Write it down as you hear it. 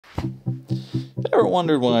Ever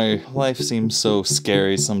wondered why life seems so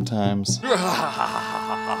scary sometimes?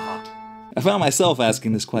 I found myself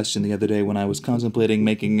asking this question the other day when I was contemplating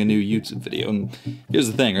making a new YouTube video, and here's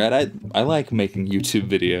the thing, right? I like making YouTube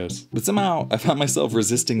videos, but somehow I found myself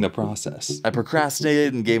resisting the process. I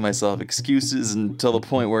procrastinated and gave myself excuses until the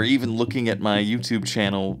point where even looking at my YouTube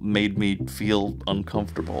channel made me feel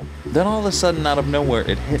uncomfortable. Then all of a sudden, out of nowhere,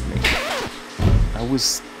 it hit me. I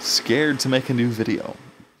was scared to make a new video,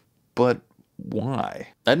 but why?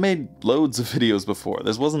 I'd made loads of videos before.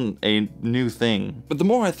 This wasn't a new thing. But the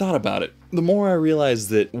more I thought about it, the more I realized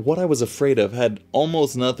that what I was afraid of had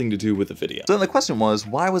almost nothing to do with the video. So then the question was,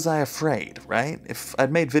 why was I afraid, right? If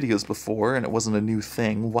I'd made videos before and it wasn't a new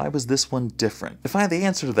thing, why was this one different? To find the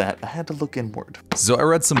answer to that, I had to look inward. So I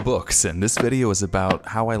read some books, and this video is about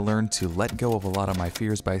how I learned to let go of a lot of my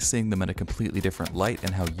fears by seeing them in a completely different light,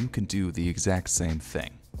 and how you can do the exact same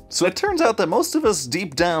thing. So it turns out that most of us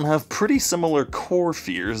deep down have pretty similar core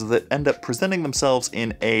fears that end up presenting themselves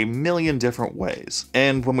in a million different ways.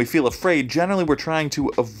 And when we feel afraid, generally we're trying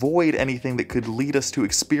to avoid anything that could lead us to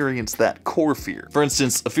experience that core fear. For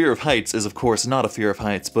instance, a fear of heights is of course not a fear of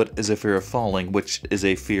heights, but is a fear of falling, which is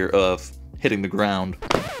a fear of hitting the ground.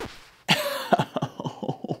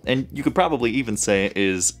 And you could probably even say it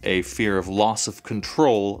is a fear of loss of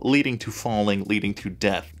control, leading to falling, leading to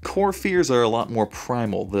death. Core fears are a lot more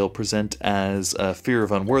primal. They'll present as a fear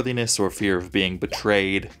of unworthiness or fear of being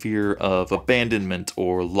betrayed, fear of abandonment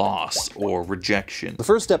or loss or rejection. The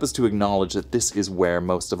first step is to acknowledge that this is where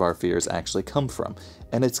most of our fears actually come from.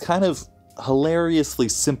 And it's kind of hilariously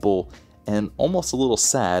simple and almost a little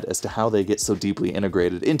sad as to how they get so deeply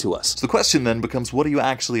integrated into us. So the question then becomes, what are you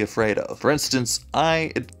actually afraid of? For instance,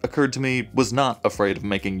 it occurred to me, was not afraid of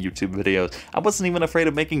making YouTube videos. I wasn't even afraid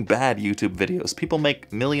of making bad YouTube videos. People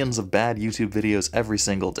make millions of bad YouTube videos every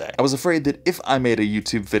single day. I was afraid that if I made a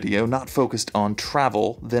YouTube video not focused on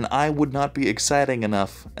travel, then I would not be exciting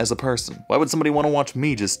enough as a person. Why would somebody want to watch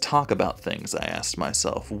me just talk about things, I asked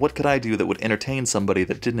myself. What could I do that would entertain somebody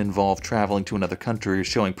that didn't involve traveling to another country or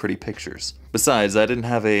showing pretty pictures? Besides, I didn't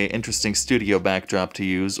have an interesting studio backdrop to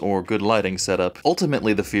use or good lighting setup.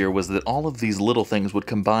 Ultimately, the fear was that all of these little things would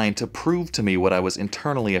combine to prove to me what I was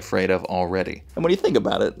internally afraid of already. And when you think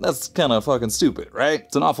about it, that's kind of fucking stupid, right?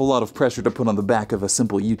 It's an awful lot of pressure to put on the back of a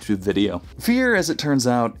simple YouTube video. Fear, as it turns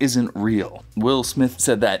out, isn't real. Will Smith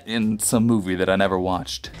said that in some movie that I never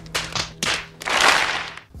watched.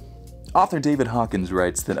 Author David Hawkins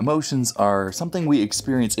writes that emotions are something we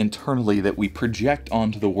experience internally that we project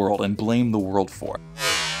onto the world and blame the world for.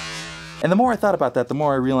 And the more I thought about that, the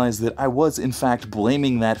more I realized that I was in fact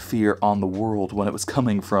blaming that fear on the world when it was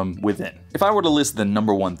coming from within. If I were to list the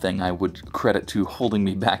 #1 thing I would credit to holding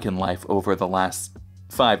me back in life over the last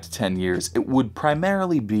 5 to 10 years, it would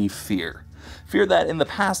primarily be fear. Fear that in the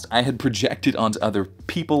past I had projected onto other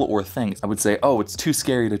people or things. I would say, oh, it's too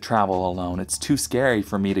scary to travel alone. It's too scary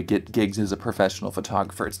for me to get gigs as a professional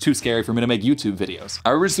photographer. It's too scary for me to make YouTube videos.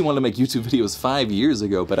 I originally wanted to make YouTube videos 5 years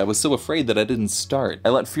ago, but I was so afraid that I didn't start. I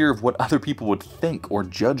let fear of what other people would think or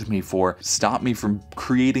judge me for stop me from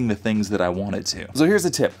creating the things that I wanted to. So here's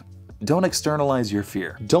a tip. Don't externalize your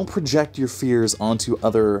fear. Don't project your fears onto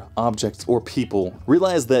other objects or people.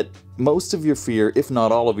 Realize that most of your fear, if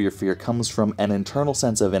not all of your fear, comes from an internal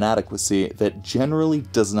sense of inadequacy that generally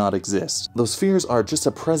does not exist. Those fears are just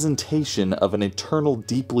a presentation of an internal,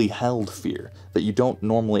 deeply held fear that you don't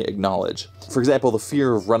normally acknowledge. For example, the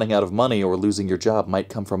fear of running out of money or losing your job might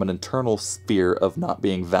come from an internal fear of not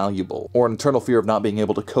being valuable, or an internal fear of not being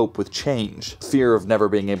able to cope with change. Fear of never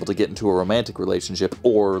being able to get into a romantic relationship,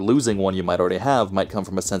 or losing one you might already have, might come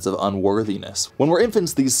from a sense of unworthiness. When we're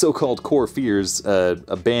infants, these so-called core fears,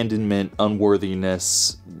 abandonment,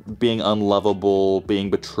 unworthiness, being unlovable, being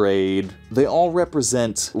betrayed, they all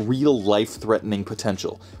represent real life-threatening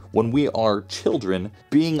potential. When we are children,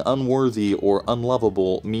 being unworthy or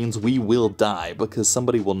unlovable means we will die because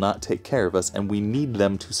somebody will not take care of us and we need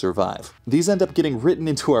them to survive. These end up getting written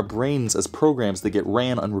into our brains as programs that get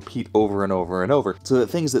ran on repeat over and over and over, so that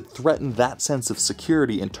things that threaten that sense of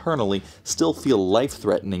security internally still feel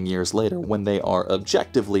life-threatening years later when they are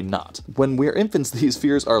objectively not. When we're infants, these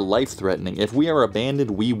fears are life-threatening. If we are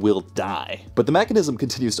abandoned, we will die. But the mechanism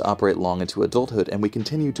continues to operate long into adulthood, and we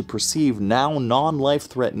continue to perceive now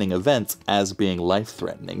non-life-threatening events as being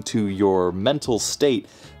life-threatening. To your mental state,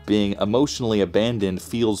 being emotionally abandoned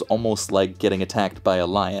feels almost like getting attacked by a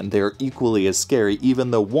lion. They're equally as scary, even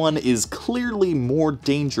though one is clearly more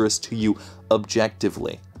dangerous to you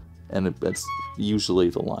objectively. And it's usually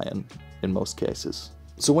the lion in most cases.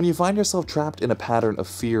 So when you find yourself trapped in a pattern of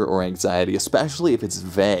fear or anxiety, especially if it's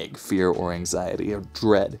vague fear or anxiety or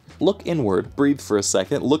dread, look inward, breathe for a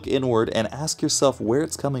second, look inward and ask yourself where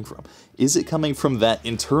it's coming from. Is it coming from that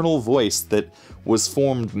internal voice that was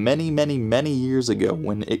formed many, many, many years ago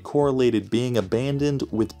when it correlated being abandoned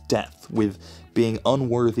with death, with being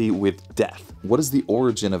unworthy with death? What is the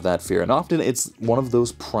origin of that fear? And often it's one of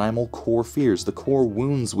those primal core fears, the core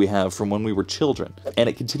wounds we have from when we were children. And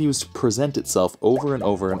it continues to present itself over and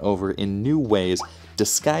over and over in new ways,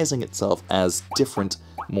 disguising itself as different,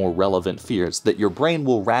 more relevant fears that your brain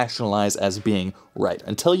will rationalize as being right,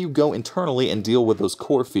 until you go internally and deal with those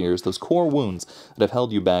core fears, those core wounds that have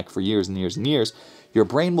held you back for years and years and years. Your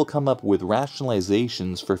brain will come up with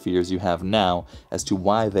rationalizations for fears you have now as to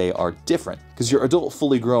why they are different. Because your adult,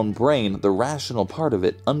 fully grown brain, the rational part of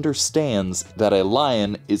it, understands that a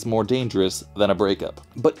lion is more dangerous than a breakup.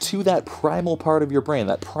 But to that primal part of your brain,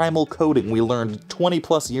 that primal coding we learned 20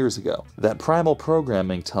 plus years ago, that primal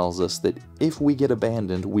programming tells us that if we get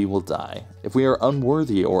abandoned, we will die. If we are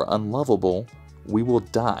unworthy or unlovable, we will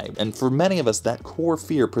die. And for many of us, that core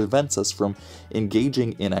fear prevents us from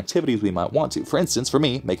engaging in activities we might want to. For instance, for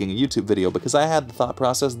me, making a YouTube video, because I had the thought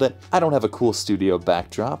process that I don't have a cool studio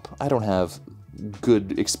backdrop, I don't have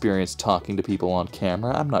good experience talking to people on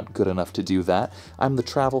camera, I'm not good enough to do that. I'm the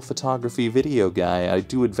travel photography video guy, I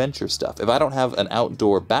do adventure stuff. If I don't have an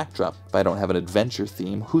outdoor backdrop, if I don't have an adventure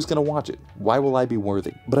theme, who's gonna watch it? Why will I be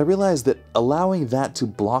worthy? But I realized that allowing that to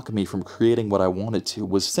block me from creating what I wanted to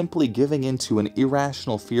was simply giving into an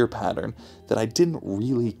irrational fear pattern that I didn't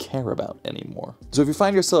really care about anymore. So if you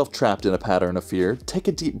find yourself trapped in a pattern of fear, take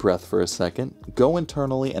a deep breath for a second, go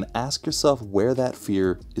internally and ask yourself where that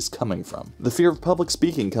fear is coming from. The fear of public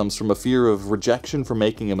speaking comes from a fear of rejection for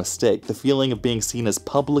making a mistake, the feeling of being seen as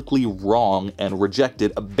publicly wrong and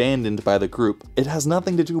rejected, abandoned by the group. It has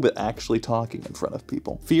nothing to do with actually talking in front of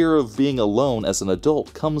people. Fear of being alone as an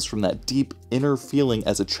adult comes from that deep inner feeling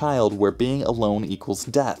as a child where being alone equals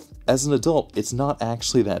death. As an adult, it's not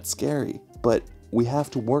actually that scary, but we have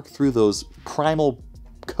to work through those primal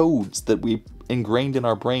codes that we ingrained in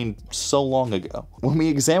our brain so long ago. When we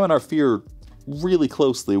examine our fear really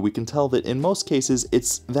closely, we can tell that in most cases,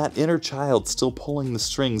 it's that inner child still pulling the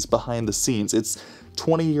strings behind the scenes. It's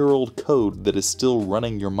 20-year-old code that is still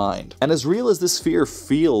running your mind. And as real as this fear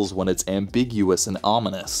feels when it's ambiguous and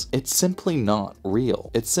ominous, it's simply not real.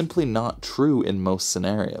 It's simply not true in most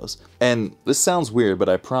scenarios. And this sounds weird, but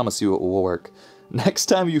I promise you it will work. Next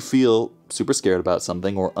time you feel super scared about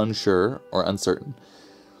something or unsure or uncertain,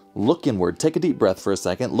 look inward, take a deep breath for a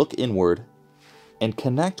second, look inward, and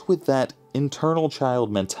connect with that internal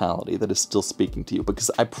child mentality that is still speaking to you,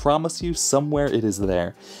 because I promise you somewhere it is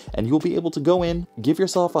there, and you'll be able to go in, give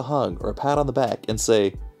yourself a hug or a pat on the back and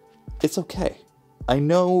say, it's okay. I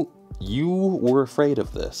know you were afraid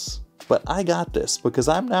of this, but I got this because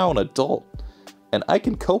I'm now an adult and I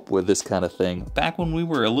can cope with this kind of thing. Back when we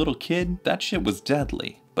were a little kid, that shit was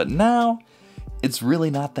deadly, but now it's really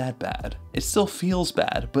not that bad. It still feels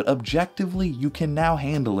bad, but objectively, you can now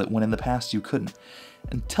handle it when in the past you couldn't.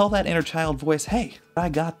 And tell that inner child voice, hey, I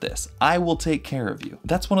got this. I will take care of you.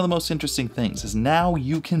 That's one of the most interesting things, is now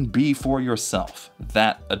you can be for yourself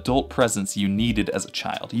that adult presence you needed as a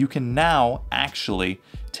child. You can now actually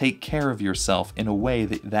take care of yourself in a way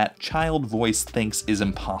that that child voice thinks is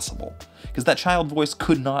impossible, because that child voice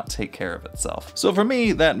could not take care of itself. So for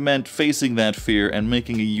me, that meant facing that fear and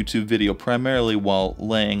making a YouTube video primarily while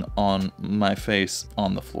laying on my face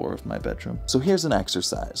on the floor of my bedroom. So here's an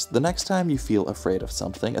exercise. The next time you feel afraid of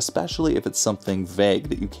something, especially if it's something vague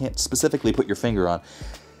that you can't specifically put your finger on,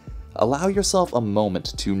 allow yourself a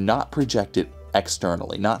moment to not project it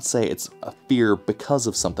externally, not say it's a fear because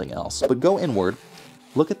of something else, but go inward.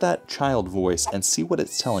 Look at that child voice and see what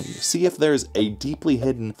it's telling you. See if there's a deeply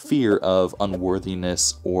hidden fear of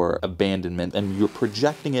unworthiness or abandonment, and you're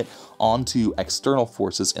projecting it onto external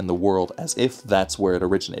forces in the world as if that's where it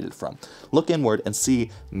originated from. Look inward and see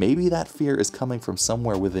maybe that fear is coming from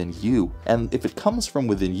somewhere within you. And if it comes from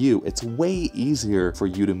within you, it's way easier for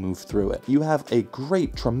you to move through it. You have a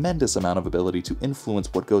great, tremendous amount of ability to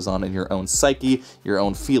influence what goes on in your own psyche, your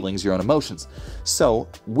own feelings, your own emotions. So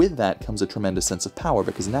with that comes a tremendous sense of power,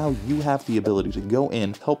 because now you have the ability to go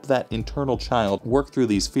in, help that internal child work through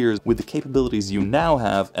these fears with the capabilities you now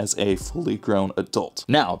have as a fully grown adult.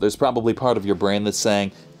 Now, there's probably part of your brain that's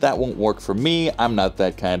saying, that won't work for me, I'm not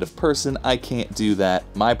that kind of person, I can't do that,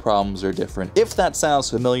 my problems are different. If that sounds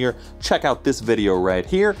familiar, check out this video right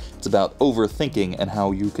here. It's about overthinking and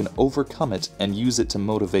how you can overcome it and use it to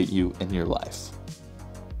motivate you in your life.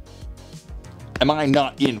 Am I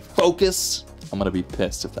not in focus? I'm gonna be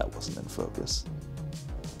pissed if that wasn't in focus.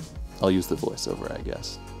 I'll use the voiceover, I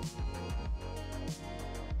guess.